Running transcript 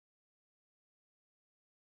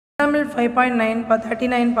Example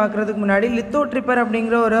 5.9 பார்க்குறதுக்கு முன்னாடி litho tripper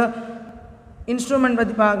அப்படிங்கிற ஒரு இன்ஸ்ட்ருமெண்ட்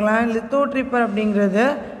பற்றி பார்க்கலாம். லித்தோ ட்ரிப்பர் அப்படிங்கிறது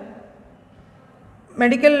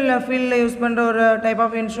மெடிக்கல் ஃபீல்டில் யூஸ் பண்ணுற ஒரு டைப்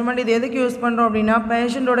ஆஃப் இன்ஸ்ட்ருமெண்ட். இது எதுக்கு யூஸ் பண்ணுறோம் அப்படின்னா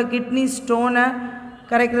பேஷண்ட்டோட கிட்னி ஸ்டோனை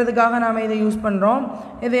கரைக்கிறதுக்காக நாம் இதை யூஸ் பண்ணுறோம்.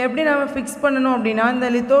 இதை எப்படி நம்ம ஃபிக்ஸ் பண்ணணும் அப்படின்னா இந்த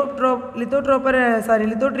லித்தோ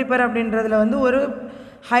ட்ரிப்பர் அப்படின்றதுல வந்து ஒரு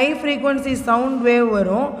ஹை ஃப்ரீக்வன்சி சவுண்ட் வேவ்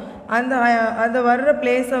வரும். அந்த வர்ற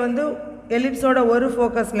பிளேஸை வந்து எலிப்ஸோட ஒரு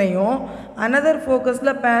ஃபோக்கஸ்லையும் அனதர்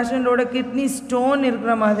ஃபோக்கஸில் பேஷண்ட்டோட கிட்னி ஸ்டோன்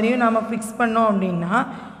இருக்கிற மாதிரியும் நாம் ஃபிக்ஸ் பண்ணோம் அப்படின்னா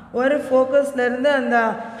ஒரு ஃபோக்கஸ்லேருந்து அந்த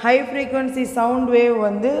ஹை ஃப்ரீக்வன்சி சவுண்ட் வேவ்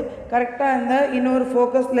வந்து கரெக்டாக அந்த இன்னொரு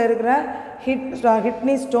ஃபோக்கஸில் இருக்கிற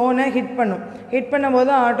கிட்னி ஸ்டோனை ஹிட்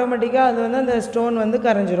பண்ணும்போது ஆட்டோமேட்டிக்காக அது வந்து அந்த ஸ்டோன் வந்து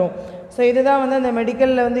கரைஞ்சிரும். ஸோ இதுதான் வந்து அந்த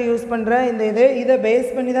மெடிக்கலில் வந்து யூஸ் பண்ணுற இந்த இதை பேஸ்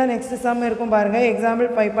பண்ணி தான் நெக்ஸ்ட் சம் இருக்கும் பாருங்கள். Example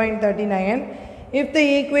 5.39 if the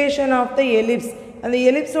equation of the ellipse, அந்த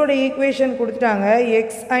எலிப்ஸோட ஈக்குவேஷன் கொடுத்துட்டாங்க.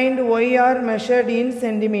 X and Y R measured in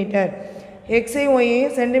centimetre, எக்ஸையும்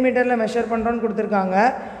ஒய்யையும் சென்டிமீட்டரில் measure பண்ணுறோன்னு கொடுத்துருக்காங்க.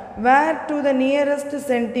 where to the nearest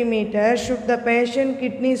centimeter should the patient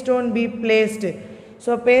kidney stone be placed?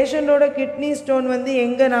 So பேஷண்ட்டோட kidney stone வந்து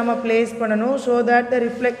எங்கே நாம் place பண்ணணும் so that the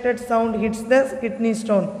reflected sound hits the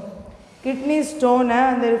kidney ஸ்டோனை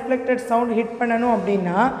அந்த reflected sound hit பண்ணணும்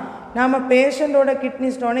அப்படின்னா நாம் பேஷண்ட்டோட கிட்னி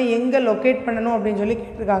ஸ்டோனை எங்கே லொக்கேட் பண்ணணும் அப்படின்னு சொல்லி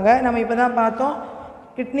கேட்டிருக்காங்க. நம்ம இப்போ தான் பார்த்தோம்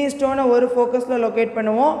கிட்னி ஸ்டோனை ஒரு ஃபோக்கஸில் லொக்கேட்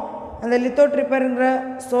பண்ணுவோம், அந்த லித்தோ ட்ரிப்பருங்கிற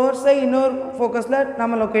சோர்ஸை இன்னொரு ஃபோக்கஸில்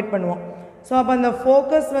நம்ம லொக்கேட் பண்ணுவோம். ஸோ அப்போ அந்த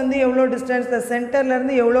ஃபோக்கஸ் வந்து எவ்வளோ டிஸ்டன்ஸில்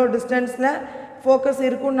சென்டர்லேருந்து எவ்வளோ டிஸ்டன்ஸில் ஃபோக்கஸ்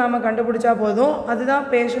இருக்குன்னு நாம் கண்டுபிடிச்சா போதும். அதுதான்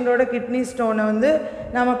பேஷண்ட்டோட கிட்னி ஸ்டோனை வந்து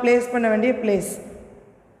நாம் ப்ளேஸ் பண்ண வேண்டிய பிளேஸ்.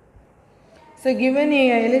 ஸோ கிவன்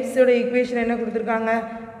எலிப்ஸோட ஈக்குவேஷன் என்ன கொடுத்துருக்காங்க?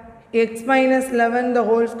 x minus 11 the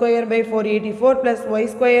whole square by 484 plus y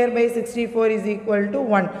square by 64 is equal to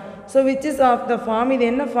 1. So which is of the form, இது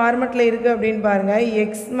என்ன ஃபார்மெட்டில் இருக்குது அப்படின்னு பாருங்கள்.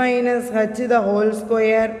 x minus h the whole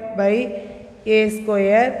square by a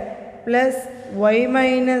square plus y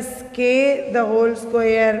minus k the whole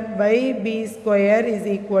square by b square is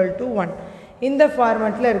equal to 1. இந்த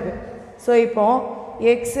ஃபார்மெட்டில் இருக்குது. So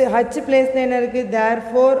இப்போது h பிளேஸில் என்ன இருக்குது?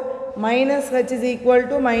 therefore minus h is equal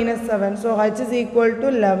to minus 7. So h is equal to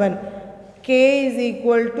 11. K is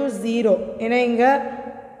equal to 0. ஏன்னா இங்கே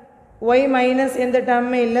y minus எந்த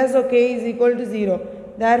டேர்மே இல்லை. So k is equal to 0.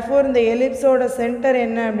 therefore இந்த எலிப்ஸோட சென்டர்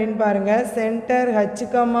என்ன அப்படின்னு பாருங்கள். Centre h,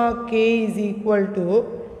 k is equal to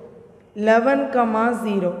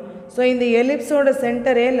 11,0. So இந்த எலிப்ஸோட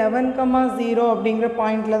சென்டரே 11,0 அப்படிங்கிற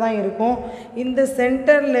பாயிண்டில் தான் இருக்கும். இந்த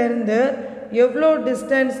சென்டர்லேருந்து எவ்வளோ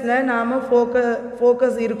டிஸ்டன்ஸில் நாம்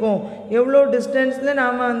ஃபோக்கஸ் இருக்கும், எவ்வளோ டிஸ்டன்ஸில்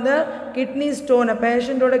நாம் அந்த கிட்னி ஸ்டோனை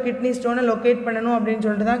பேஷண்ட்டோட கிட்னி ஸ்டோனை லொக்கேட் பண்ணணும் அப்படின்னு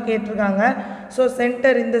சொல்லிட்டு தான் கேட்டிருக்காங்க. ஸோ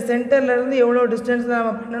இந்த சென்டர்லேருந்து எவ்வளோ டிஸ்டன்ஸில்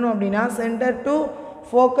நம்ம பண்ணணும் அப்படின்னா சென்டர் டு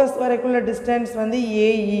ஃபோக்கஸ் வரைக்குள்ள டிஸ்டன்ஸ் வந்து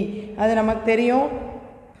ஏஇ, அது நமக்கு தெரியும்.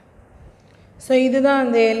 ஸோ இதுதான்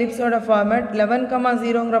அந்த எலிப்ஸோட ஃபார்மேட்.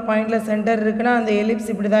 11,0ங்கிற பாயிண்டில் சென்டர் இருக்குன்னா அந்த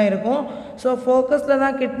எலிப்ஸ் இப்படி தான் இருக்கும். ஸோ ஃபோக்கஸில்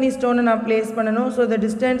தான் கிட்னி ஸ்டோனை நான் ப்ளேஸ் பண்ணணும். So the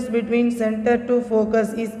distance between centre to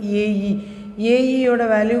focus is AE. ஏஇயோட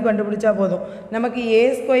value கண்டுபிடிச்சா போதும். நமக்கு ஏ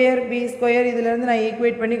ஸ்கொயர் பி ஸ்கொயர் இதிலேருந்து நான்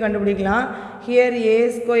ஈக்குவேட் பண்ணி கண்டுபிடிக்கலாம். Here A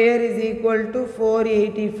square is equal to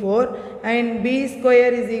 484 and B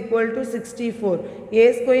square is equal to 64. A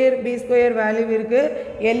square B square value இருக்குது.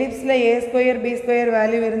 எலிப்ஸில் ஏ square B square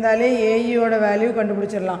value இருந்தாலே ஏஇயோட value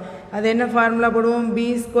கண்டுபிடிச்சிடலாம். அது என்ன ஃபார்முலா போடுவோம்? B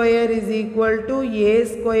square is equal to A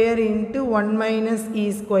square into 1 minus E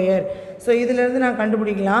square. So இதிலேருந்து நான்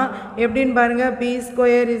கண்டுபிடிக்கலாம். எப்படின்னு பாருங்கள். B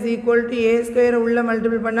square is equal to A square உள்ளே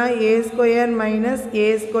மல்டிபிள் பண்ணால் ஏ square minus A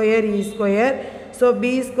square e square. So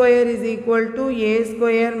B square is equal to A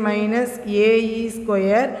square minus AE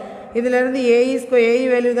square. இதிலேருந்து AE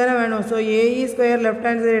value தானே வேணும். So AE square left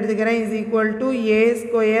hand side எடுத்துக்கிறேன் is equal to A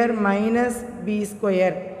square minus B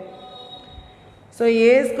square. So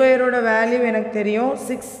ஏ ஸ்கொயரோட value எனக்கு தெரியும்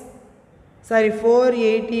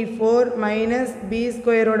 484 minus B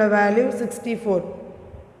ஸ்கொயரோட value 64.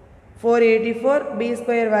 484 B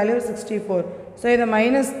square value 64. So இதை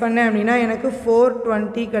minus பண்ணேன் அப்படின்னா எனக்கு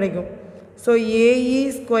 420 கிடைக்கும். So AE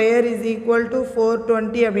square is equal to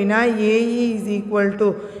 420 அப்படின்னா AE is equal to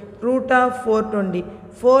root of 420.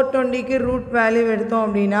 420க்கு root value எடுத்தோம்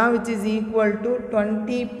அப்படின்னா விச் இஸ் ஈக்குவல் டு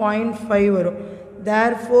 20.5 வரும்.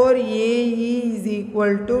 therefore AE is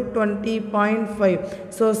equal to 20.5.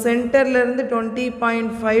 So சென்டர்லேருந்து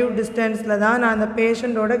 20.5 டிஸ்டன்ஸில் தான் நான் அந்த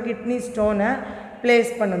பேஷண்ட்டோட கிட்னி ஸ்டோனை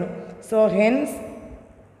ப்ளேஸ் பண்ணணும். So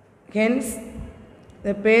hence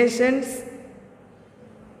the patient's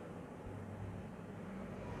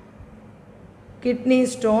kidney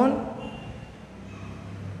stone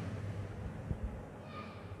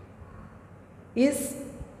is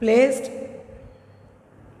placed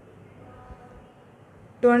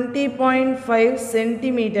 20.5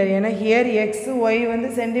 centimetre. ஏன்னா ஹியர் எக்ஸ் ஒய் வந்து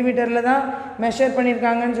சென்டிமீட்டரில் தான் மெஷர்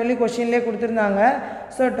பண்ணியிருக்காங்கன்னு சொல்லி கொஷின்லேயே கொடுத்துருந்தாங்க.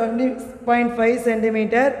 So 20.5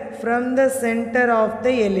 centimetre from the centre of the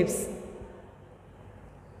ellipse.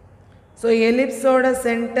 So எலிப்ஸோட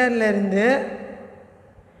சென்டர்லேருந்து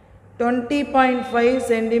 20.5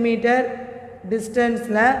 சென்டிமீட்டர்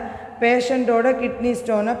டிஸ்டன்ஸில் பேஷண்ட்டோட கிட்னி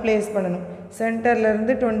ஸ்டோனை ப்ளேஸ் பண்ணணும்.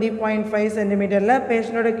 சென்டர்லேருந்து 20.5 சென்டிமீட்டரில்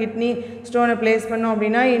பேஷண்ட்டோட கிட்னி ஸ்டோனை ப்ளேஸ் பண்ணோம்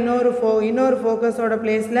அப்படின்னா இன்னொரு ஃபோக்கஸோட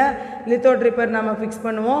ப்ளேஸில் லித்தோ ட்ரிப்பர் நம்ம ஃபிக்ஸ்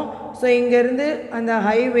பண்ணுவோம். ஸோ இங்கேருந்து அந்த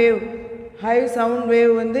ஹை சவுண்ட்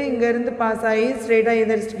வேவ் வந்து இங்கேருந்து பாஸ் ஆகி ஸ்ட்ரெயிட்டாக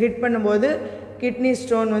இதை ஹிட் பண்ணும்போது கிட்னி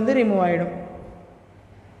ஸ்டோன் வந்து ரிமூவ் ஆகிடும்.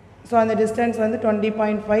 ஸோ அந்த டிஸ்டன்ஸ் வந்து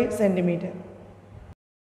 20.5 சென்டிமீட்டர்.